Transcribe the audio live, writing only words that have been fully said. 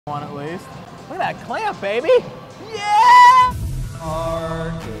one at least. Look at that clamp, baby! Yeah!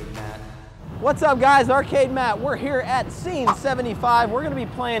 Arcade Matt. What's up, guys? Arcade Matt. We're here at Scene 75. We're going to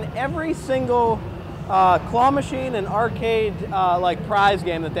be playing every single claw machine and arcade like prize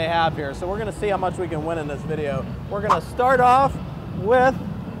game that they have here. So we're going to see how much we can win in this video. We're going to start off with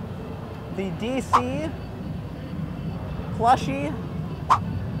the DC plushy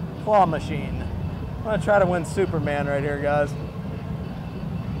claw machine. I'm going to try to win Superman right here, guys.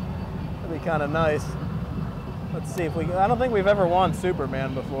 That'd be kind of nice. Let's see if we can. I don't think we've ever won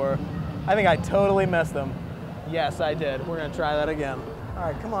Superman before. I think I totally missed him. Yes, I did. We're going to try that again. All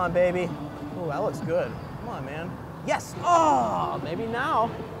right, come on, baby. Oh, that looks good. Come on, man. Yes. Oh, maybe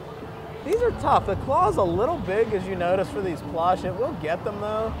now. These are tough. The claw's a little big, as you notice, for these plush. It will get them,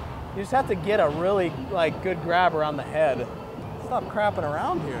 though. You just have to get a really good grab around the head. Stop crapping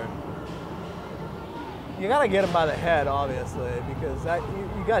around here. You got to get them by the head, obviously, because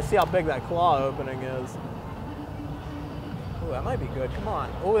you got to see how big that claw opening is. Ooh, that might be good. Come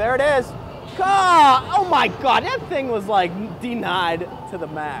on. Oh, there it is. Oh my God, that thing was like denied to the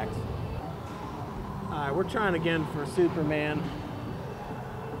max. All right, we're trying again for Superman.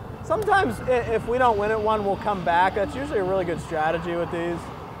 Sometimes if we don't win at one, we'll come back. That's usually a really good strategy with these.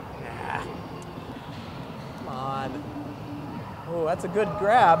 Nah. Come on. Oh, that's a good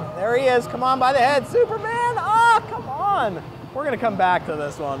grab. There he is. Come on by the head, Superman. Oh, come on. We're going to come back to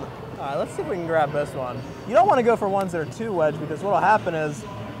this one. All right, let's see if we can grab this one. You don't want to go for ones that are too wedged, because what'll happen is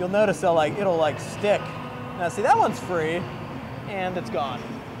you'll notice it'll stick. Now see, that one's free and it's gone.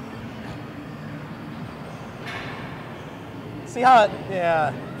 See how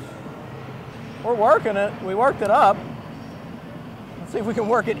yeah. We're working it. We worked it up. Let's see if we can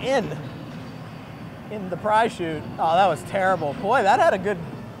work it in the prize chute. Oh, that was terrible. Boy, that had a good,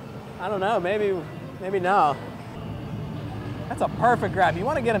 I don't know, maybe no. That's a perfect grab. You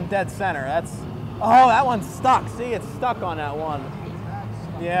want to get him dead center. Oh, that one's stuck. See, it's stuck on that one.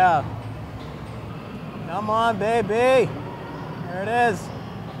 Yeah. Come on, baby. There it is.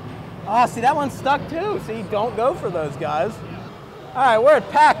 Oh, see, that one's stuck too. See, don't go for those guys. All right, we're at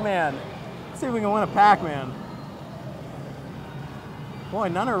Pacman. Let's see if we can win a Pacman. Boy,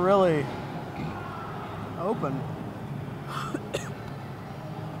 none are really open.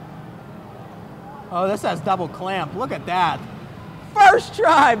 Oh, this has double clamp. Look at that. First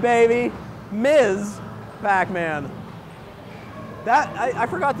try, baby. Ms. Pacman. I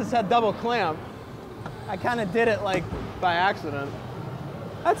forgot this had double clamp. I kind of did it like by accident.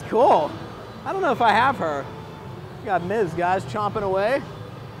 That's cool. I don't know if I have her. We got Ms. guys chomping away.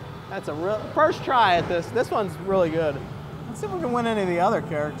 That's a real first try at this. This one's really good. Let's see if we can win any of the other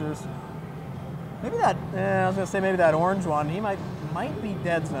characters. Maybe that, I was gonna say maybe that orange one. He might be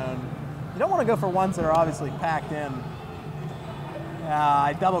dead zone. You don't want to go for ones that are obviously packed in. Yeah,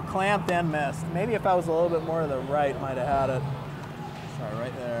 I double clamped and missed. Maybe if I was a little bit more to the right, might have had it. Sorry,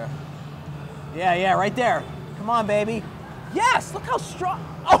 right there. Yeah, right there. Come on, baby. Yes, look how strong.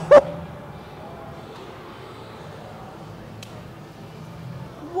 Oh!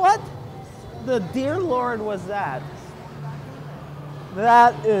 What the dear Lord was that?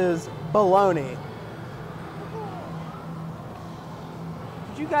 That is baloney.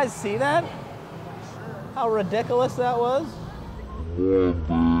 Did you guys see that? How ridiculous that was? Yeah,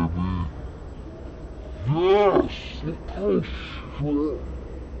 baby. Yes!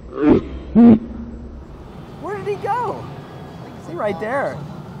 Where did he go? See right there.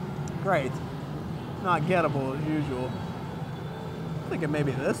 Great. Not gettable as usual. I'm thinking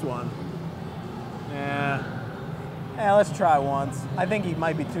maybe this one. Yeah. Yeah, let's try once. I think he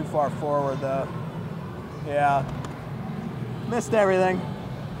might be too far forward though. Yeah. Missed everything.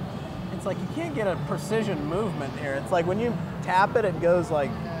 It's like you can't get a precision movement here. It's like when you tap it, it goes like,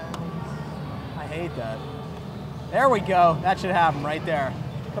 I hate that. There we go. That should happen right there.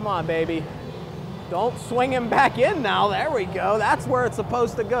 Come on, baby. Don't swing him back in now. There we go. That's where it's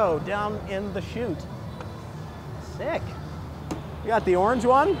supposed to go, down in the chute. Sick. You got the orange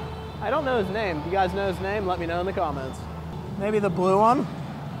one? I don't know his name. If you guys know his name, let me know in the comments. Maybe the blue one?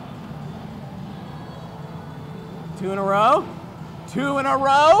 2 in a row? 2 in a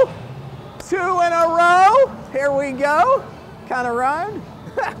row? 2 in a row? Here we go. Kind of rhymed.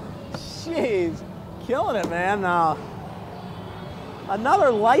 Jeez. Killing it, man.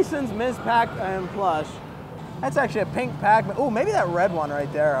 Another licensed Ms. Pac and plush. That's actually a pink Pacman. Oh, maybe that red one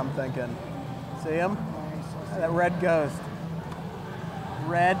right there, I'm thinking. See him? That red ghost.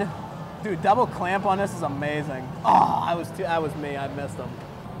 Red. Dude, double clamp on this is amazing. Oh, that was me. I missed him.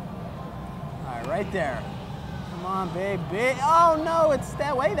 All right, right there. Come on, baby. Oh, no, it's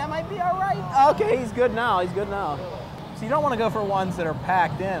that way. That might be all right. Okay, he's good now. He's good now. So you don't want to go for ones that are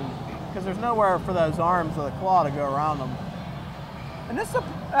packed in because there's nowhere for those arms of the claw to go around them. And this is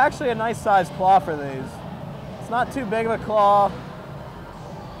actually a nice sized claw for these. It's not too big of a claw.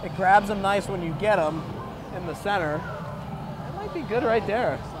 It grabs them nice when you get them in the center. It might be good right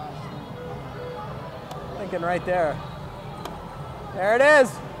there. Thinking right there. There it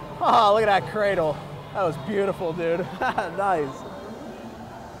is. Oh, look at that cradle. That was beautiful, dude. Nice.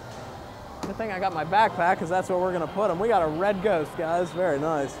 Good thing I got my backpack because that's where we're going to put them. We got a red ghost, guys. Very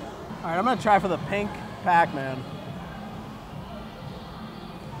nice. All right, I'm going to try for the pink Pacman.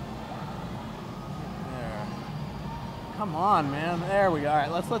 There. Come on, man. There we go. All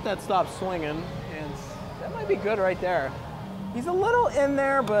right, let's let that stop swinging. And that might be good right there. He's a little in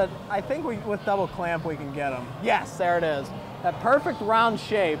there, but I think with double clamp we can get him. Yes, there it is. That perfect round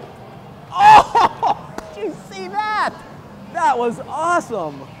shape. Oh, did you see that? That was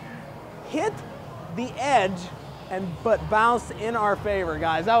awesome. Hit the edge but bounced in our favor,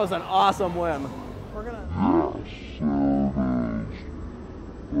 guys. That was an awesome win. We're gonna. Yes, it is.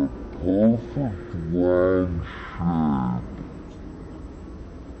 The perfect round shape.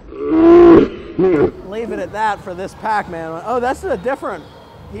 Leave it at that for this Pacman. Oh, that's a different.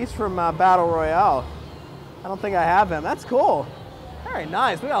 He's from Battle Royale. I don't think I have him. That's cool. Very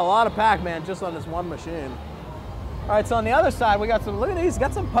nice. We got a lot of Pacman just on this one machine. All right, so on the other side, we got some, look at these,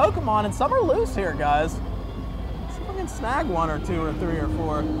 got some Pokemon, and some are loose here, guys. Let's see if we can snag one or two or three or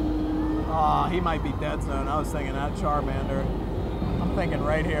four. Oh, he might be dead zone. I was thinking that Charmander. I'm thinking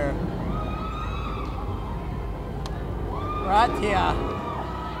right here. Right here.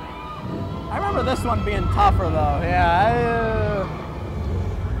 I remember this one being tougher, though. Yeah,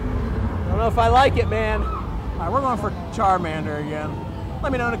 I don't know if I like it, man. All right, we're going for Charmander again.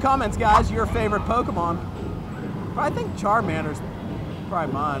 Let me know in the comments, guys, your favorite Pokemon. But I think Charmander's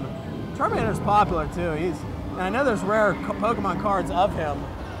probably mine. Charmander's popular, too. And I know there's rare Pokemon cards of him.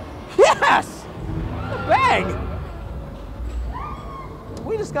 Yes! Bang!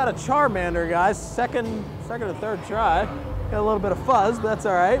 We just got a Charmander, guys. Second or third try. Got a little bit of fuzz, but that's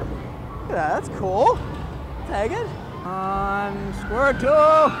all right. Look at that, that's cool. Tag it. On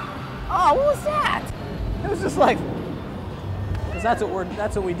Squirtle. Oh, what was that? It was just like, because that's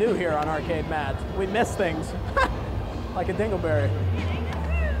what we do here on Arcade Matt. We miss things, like a dingleberry.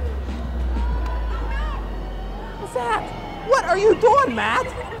 What's that? What are you doing, Matt?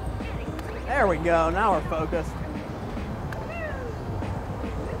 There we go. Now we're focused.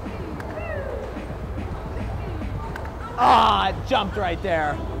 Ah, it jumped right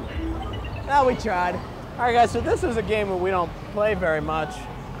there. Well, we tried. All right, guys. So this is a game that we don't play very much.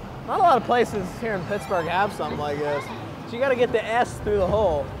 Not a lot of places here in Pittsburgh have something like this. So you got to get the S through the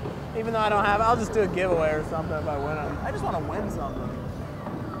hole. Even though I don't have it, I'll just do a giveaway or something if I win it. I just want to win something.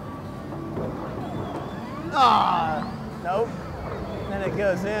 Ah, nope. And then it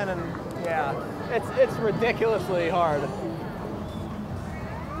goes in and yeah, it's ridiculously hard.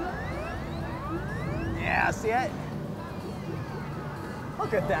 Yeah, see it?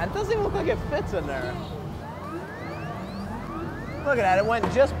 Look at that. It doesn't even look like it fits in there. Look at that, it went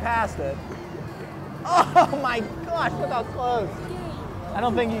just past it. Oh my gosh, look how close. I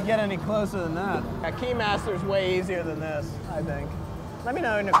don't think you get any closer than that. Keymaster's way easier than this, I think. Let me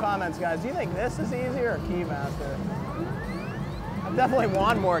know in the comments, guys. Do you think this is easier or Keymaster? I definitely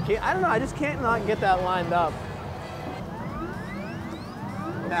want more Key. I don't know, I just can't not get that lined up.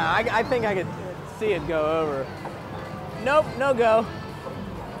 Nah, I think I could see it go over. Nope, no go.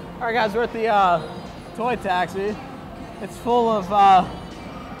 All right, guys, we're at the toy taxi. It's full of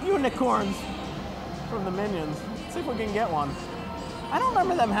unicorns from the Minions. Let's see if we can get one. I don't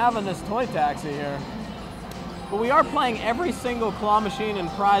remember them having this toy taxi here. But we are playing every single claw machine and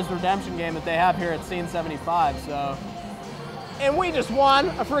prize redemption game that they have here at Scene 75, so. And we just won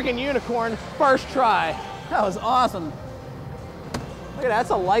a freaking unicorn first try. That was awesome. Look at that,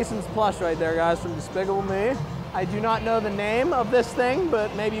 that's a licensed plush right there, guys, from Despicable Me. I do not know the name of this thing,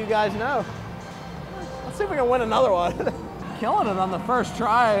 but maybe you guys know. Let's see if we can win another one. Killing it on the first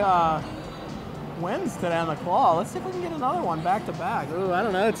try wins today on the claw. Let's see if we can get another one back to back. Ooh, I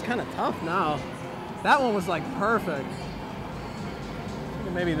don't know, it's kind of tough now. That one was like perfect.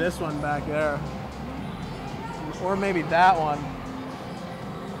 Maybe this one back there. Or maybe that one.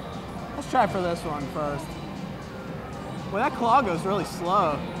 Let's try for this one first. Well, that claw goes really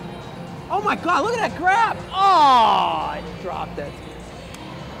slow. Oh my God, look at that grab. Oh, I dropped it.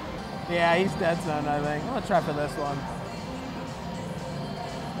 Yeah, he's dead zone, I think. I'm gonna try for this one.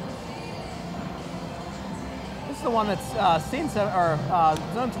 This is the one that's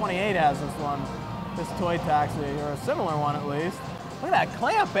Zone 28 has this one. This toy taxi, or a similar one at least. Look at that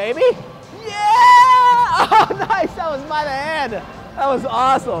clamp, baby. Yeah! Oh, nice, that was by the hand. That was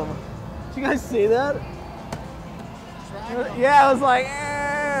awesome. Did you guys see that? Yeah, I was like,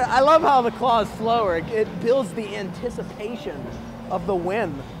 eh. I love how the claw is slower. It builds the anticipation of the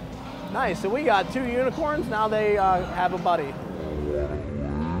win. Nice, so we got 2 unicorns, now they have a buddy.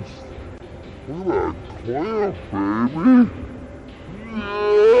 Look at that clamp, baby.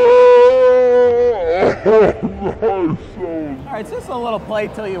 Yeah! All right, so this is a little play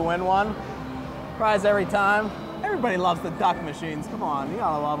till you win one. Prize every time. Everybody loves the duck machines. Come on, you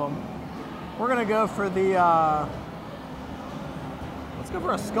gotta love them. We're gonna go for the, let's go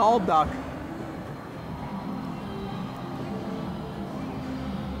for a skull duck.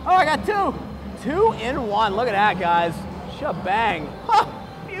 Oh, I got 2. 2 in 1. Look at that, guys. Shebang. Huh,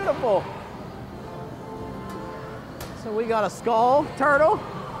 beautiful. So we got a skull turtle.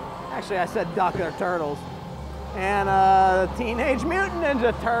 Actually, I said duck, they're turtles. And a Teenage Mutant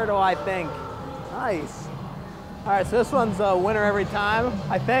Ninja Turtle, I think. Nice. All right, so this one's a winner every time,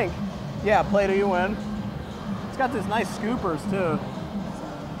 I think. Yeah, play till you win. It's got these nice scoopers, too.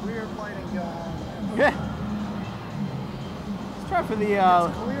 Rear plating going on. Yeah. Let's try for the,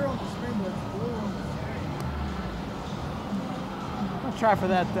 It's clear on the screen, but it's blue on the let's try for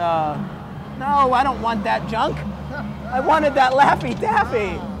that, no, I don't want that junk. I wanted that Laffy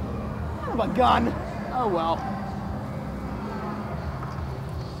Taffy. I have a gun. Oh, well.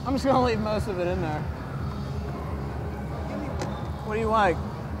 I'm just gonna leave most of it in there. What do you like?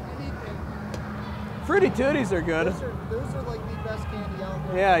 Fruity Tooties are good. Those are like the best candy out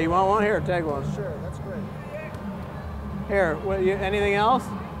there. Yeah, you want one? Here, take one. Sure, that's great. Here, anything else?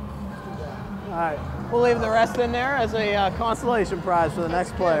 All right, we'll leave the rest in there as a consolation prize for the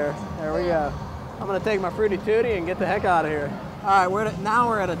next player. There we go. I'm gonna take my Fruity Tootie and get the heck out of here. All right, now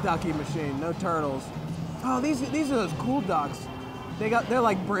we're at a ducky machine, no turtles. Oh, these are those cool ducks. They're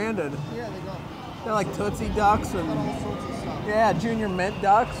like branded. Yeah, they got They're like Tootsie Ducks and all sorts of stuff. yeah, Junior Mint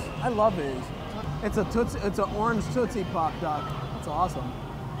Ducks. I love these. It's an orange Tootsie Pop duck. That's awesome.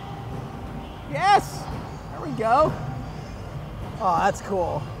 Yes! There we go. Oh, that's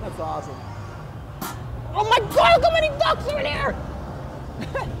cool. That's awesome. Oh my God, look how many ducks are in here!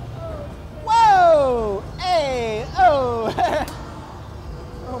 Whoa! Hey! Oh!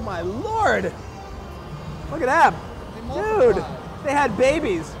 Oh my Lord! Look at that! Dude! They had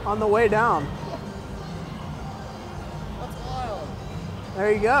babies on the way down. That's wild.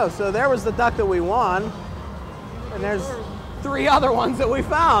 There you go. So there was the duck that we won. And there's 3 other ones that we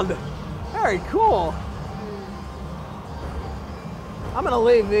found. Very cool. I'm gonna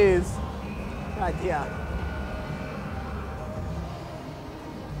leave these. Yeah.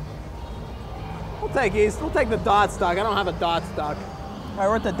 We'll take these. We'll take the dots duck. I don't have a dots duck. All right,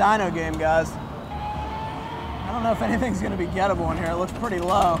 we're at the dino game, guys. I don't know if anything's gonna be gettable in here. It looks pretty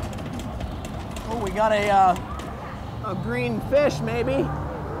low. Oh, we got a green fish, maybe.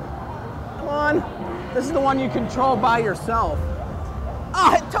 Come on. This is the one you control by yourself.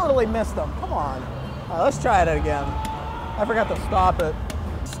 Ah, I totally missed them. Come on. All right, let's try it again. I forgot to stop it.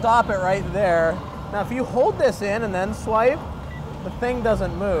 Stop it right there. Now, if you hold this in and then swipe, the thing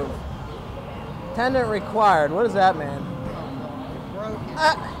doesn't move. Attendant required. What does that mean?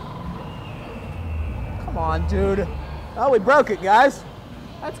 Come on, dude. Oh, we broke it, guys.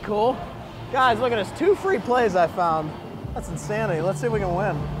 That's cool. Guys, look at this. 2 free plays I found. That's insanity. Let's see if we can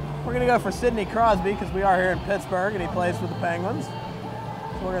win. We're going to go for Sidney Crosby because we are here in Pittsburgh and he plays for the Penguins.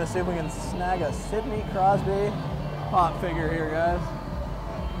 So we're going to see if we can snag a Sidney Crosby pop figure here, guys.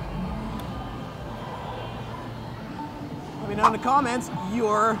 Let me know in the comments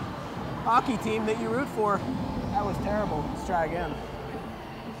your hockey team that you root for. That was terrible. Let's try again.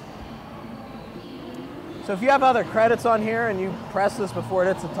 So if you have other credits on here and you press this before it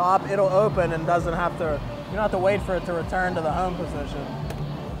hits the top, it'll open and doesn't have to, you don't have to wait for it to return to the home position.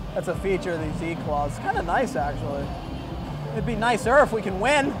 That's a feature of these E-Claws. It's kind of nice, actually. It'd be nicer if we can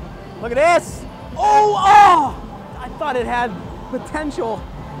win. Look at this. Oh, oh! I thought it had potential.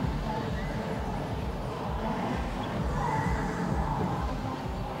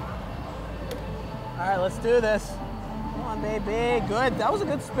 All right, let's do this. Come on, baby. Good. That was a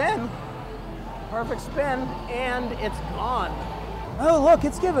good spin. Perfect spin, and it's gone. Oh, look,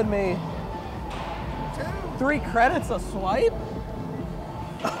 it's giving me 3 credits a swipe.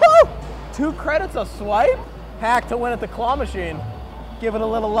 2 credits a swipe? Hack to win at the claw machine. Give it a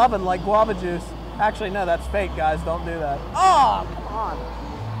little lovin' like guava juice. Actually, no, that's fake, guys. Don't do that. Oh, come on.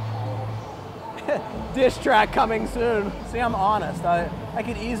 Dish track coming soon. See, I'm honest. I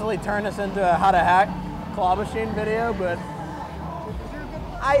could easily turn this into a how to hack claw machine video, but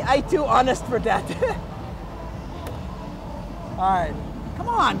I too honest for that. All right, Come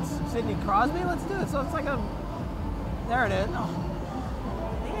on, Sidney Crosby, let's do it. So it's like a, there it is.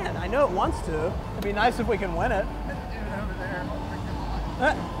 Oh, man, I know it wants to. It'd be nice if we can win it.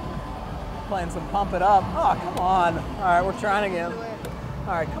 Playing some pump it up. Oh, come on. All right, we're trying again.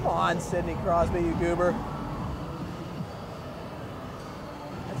 All right, come on, Sidney Crosby, you goober.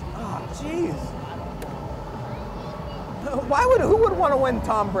 Oh, jeez. Who would want to win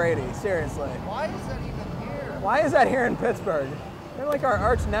Tom Brady? Seriously. Why is that even here? Why is that here in Pittsburgh? They're like our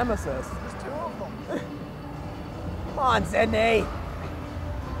arch nemesis. There's 2 of them. Come on, Sydney.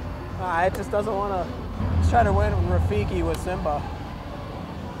 It just doesn't want to. He's trying to win Rafiki with Simba.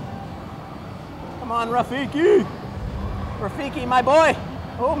 Come on, Rafiki. Rafiki, my boy.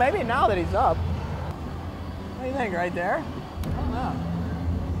 Oh, maybe now that he's up. What do you think, right there? I don't know.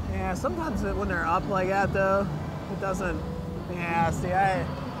 Yeah, sometimes when they're up like that, though, it doesn't. Yeah, see,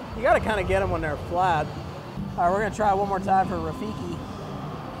 you got to kind of get them when they're flat. All right, we're going to try one more time for Rafiki.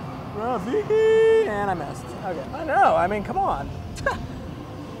 Rafiki! And I missed. Okay. I know. I mean, come on.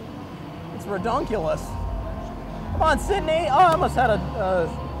 It's redonkulous. Come on, Sydney. Oh, I almost had a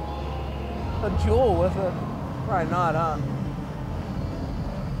jewel with it. Probably not, huh?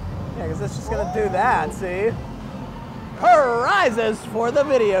 Yeah, because it's just going to do that, see? Prizes for the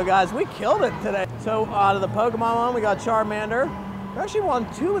video, guys. We killed it today. So out of the Pokemon one, we got Charmander. We actually won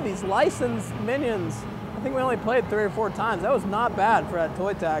 2 of these licensed minions. I think we only played 3 or 4 times. That was not bad for that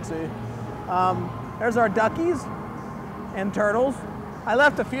toy taxi. There's our duckies and turtles. I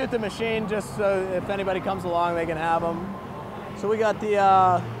left a few at the machine just so if anybody comes along, they can have them. So we got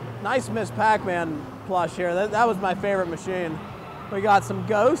the nice Miss Pacman plush here. That was my favorite machine. We got some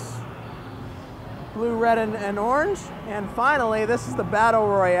ghosts, blue, red, and orange. And finally, this is the Battle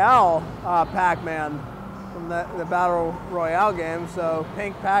Royale Pacman from the Battle Royale game. So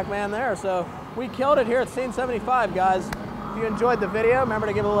pink Pacman there. So we killed it here at Scene 75, guys. If you enjoyed the video, remember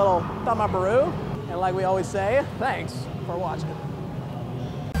to give it a little thumb up-a-roo. And like we always say, thanks for watching.